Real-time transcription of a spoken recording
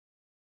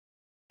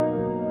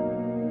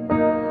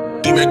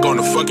D-Mac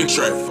on the fucking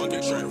track.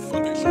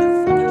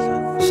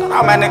 Shout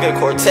out my nigga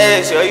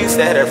Cortez, yo. He used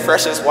to have the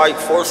freshest white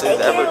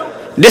forces ever.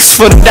 This is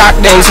for the dark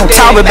days, I'm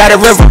tired by the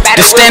river.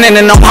 Just standing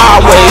in them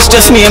hallways,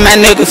 just me and my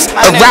niggas.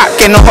 A rock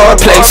in a hard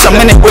place, I'm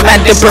in it with my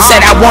dippers.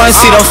 And I wanna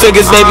see them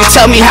figures, baby.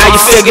 Tell me how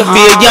you figure.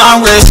 Be a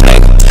young rich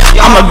nigga.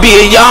 I'ma be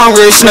a young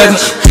rich nigga.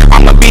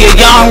 I'ma be a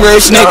young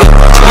rich nigga.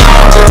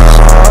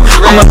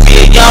 I'ma be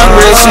a young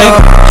rich nigga.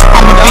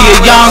 I'ma be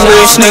a young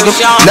rich nigga.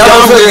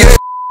 Young rich.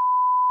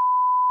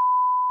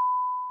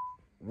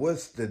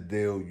 What's the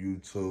deal,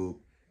 YouTube?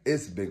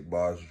 It's Big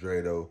Boss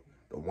Drado,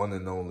 the one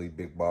and only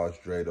Big Boss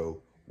Drado.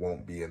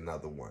 Won't be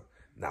another one.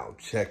 Now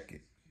check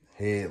it.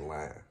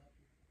 Headline: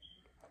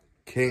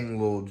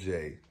 King Lil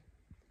J.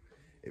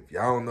 If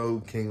y'all don't know who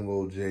King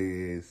Lil J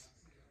is,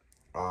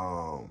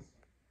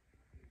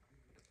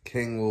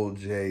 King Lil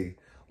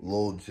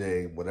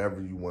J,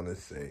 whatever you want to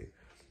say.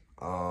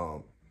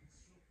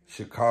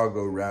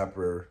 Chicago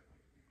rapper,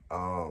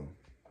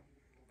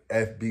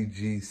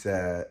 FBG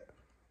sad.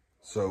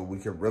 So we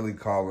can really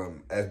call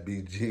him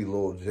FBG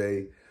Lil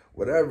J,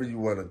 whatever you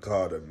want to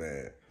call him,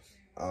 man.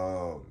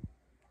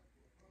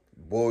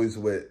 Boys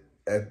with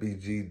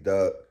FBG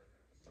Duck.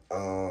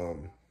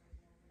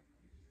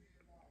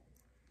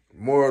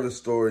 More of the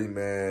story,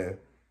 man.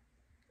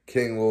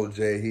 King Lil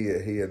J,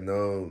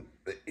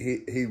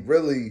 he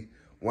really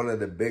one of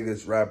the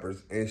biggest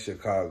rappers in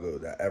Chicago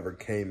that ever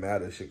came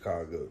out of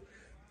Chicago.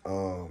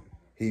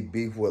 He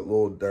beefed with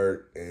Lil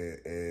Durk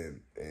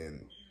and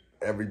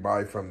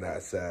everybody from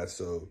that side,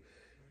 so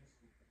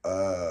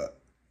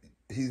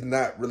he's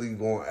not really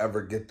gonna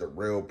ever get the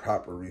real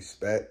proper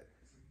respect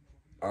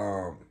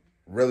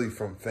really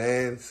from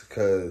fans,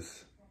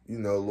 because you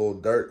know Lil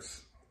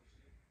Durk's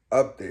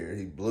up there,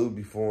 he blew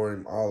before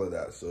him, all of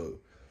that. So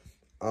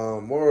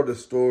moral of the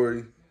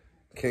story,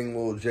 King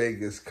Lil J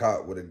gets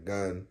caught with a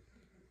gun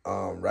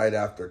right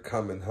after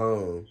coming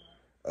home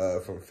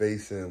from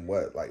facing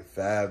like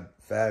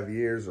 5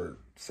 years or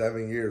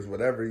 7 years,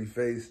 whatever he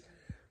faced.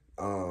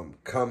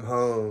 Come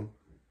home,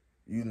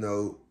 you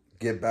know,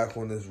 get back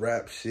on his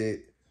rap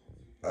shit.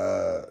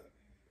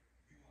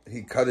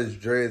 He cut his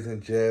dreads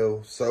in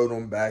jail, sewed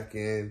them back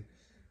in,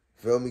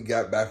 feel me,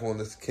 got back on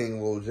this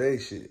King Lil J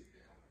shit.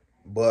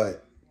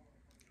 But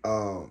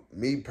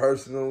me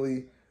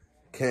personally,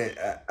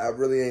 I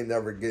really ain't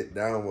never get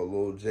down with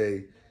Lil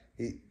J.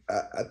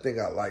 I think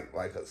I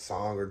like a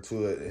song or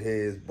two of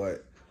his,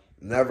 but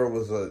never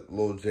was a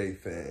Lil J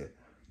fan.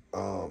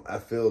 I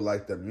feel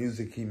like the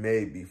music he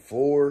made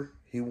before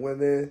he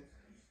went in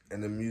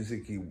and the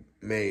music he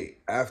made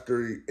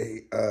after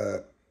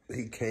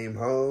he came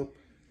home,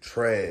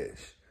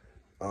 trash.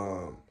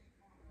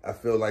 I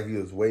feel like he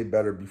was way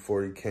better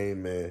before he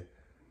came in.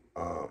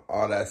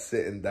 All that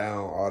sitting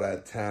down, all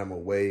that time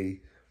away,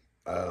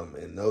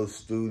 in no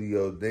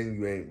studio, then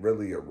you ain't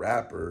really a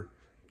rapper.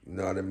 You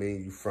know what I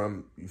mean? You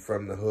from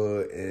the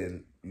hood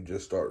and you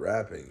just start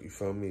rapping. You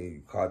feel me?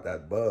 You caught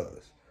that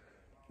buzz.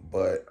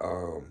 But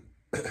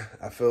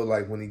I feel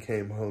like when he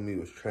came home, he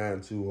was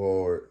trying too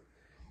hard.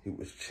 He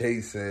was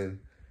chasing,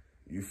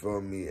 you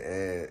feel me?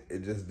 And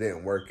it just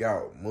didn't work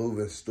out.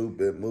 Moving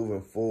stupid,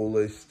 moving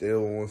foolish,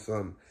 still on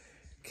some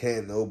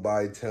can't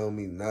nobody tell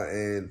me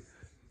nothing.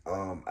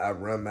 I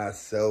run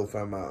myself,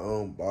 I'm my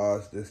own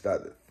boss, this,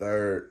 that, the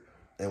third,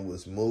 and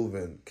was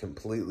moving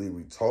completely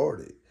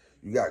retarded.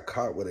 You got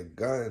caught with a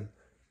gun,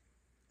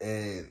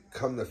 and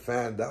come to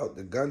find out,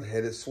 the gun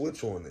had a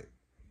switch on it.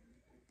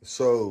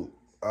 So,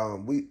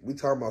 we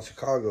talking about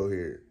Chicago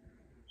here.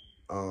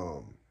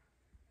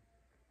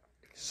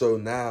 So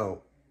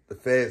now, the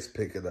feds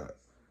pick it up.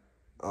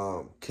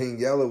 King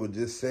Yella was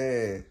just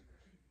saying,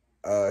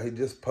 he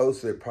just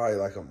posted probably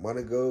like a month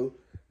ago,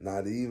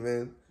 not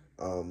even,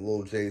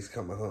 Lil J's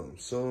coming home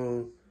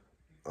soon.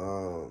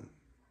 I'm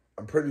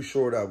pretty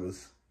sure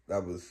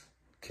that was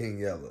King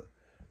Yella.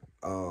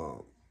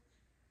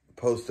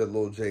 Posted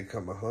Lil J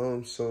coming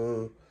home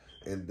soon,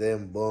 and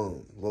then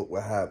boom, look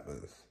what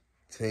happens.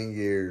 10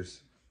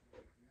 years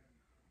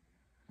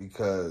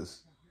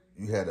because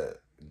you had a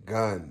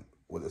gun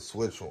with a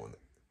switch on it.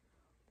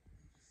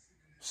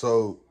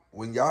 So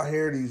when y'all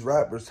hear these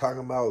rappers talking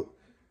about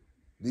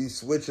these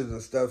switches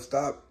and stuff,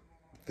 stop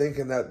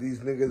thinking that these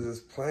niggas is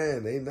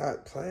playing. They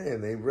not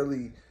playing. They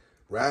really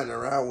riding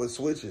around with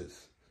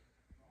switches.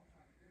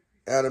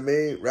 You know what I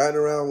mean? Riding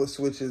around with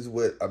switches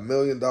with $1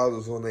 million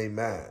on their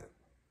mind.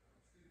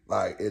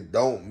 Like, it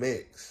don't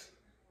mix.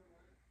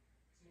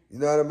 You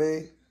know what I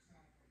mean?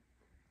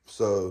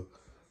 So,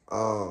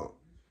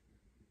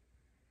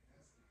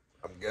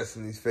 I'm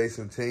guessing he's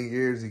facing 10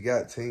 years. He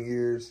got 10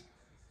 years.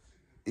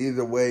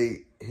 Either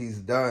way, he's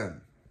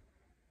done.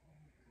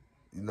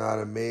 You know what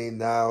I mean?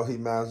 Now he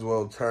might as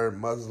well turn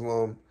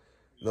Muslim.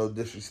 No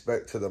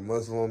disrespect to the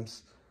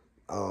Muslims.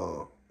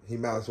 He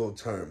might as well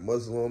turn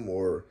Muslim,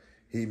 or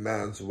he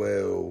might as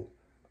well,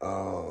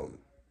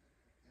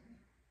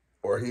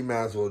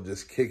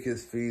 just kick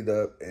his feet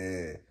up,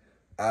 and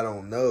I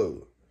don't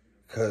know.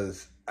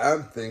 Because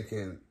I'm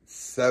thinking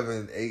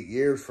 7, 8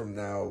 years from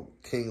now,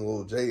 King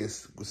Lil J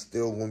is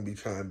still going to be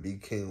trying to be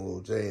King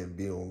Lil J and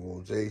be on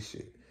Lil J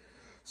shit.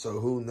 So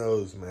who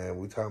knows, man?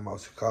 We talking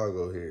about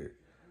Chicago here.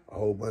 A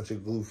whole bunch of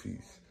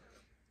goofies.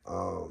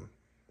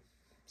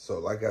 So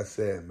like I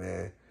said,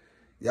 man,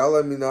 y'all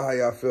let me know how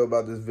y'all feel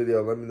about this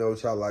video. Let me know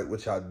what y'all like,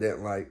 what y'all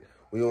didn't like.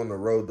 We on the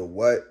road to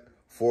what?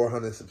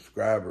 400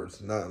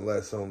 subscribers. Nothing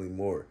less, only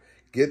more.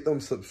 Get them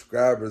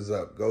subscribers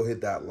up. Go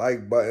hit that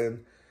like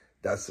button,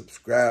 that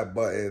subscribe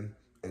button,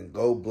 and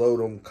go blow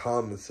them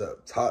comments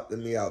up. Talk to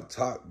me, I'll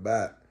talk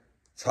back.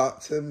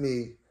 Talk to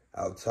me,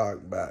 I'll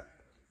talk back.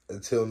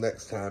 Until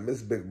next time,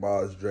 it's Big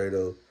Boss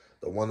Drado.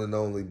 The one and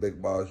only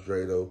Big Boss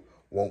Drado.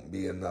 Won't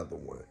be another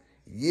one.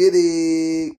 Yiddy!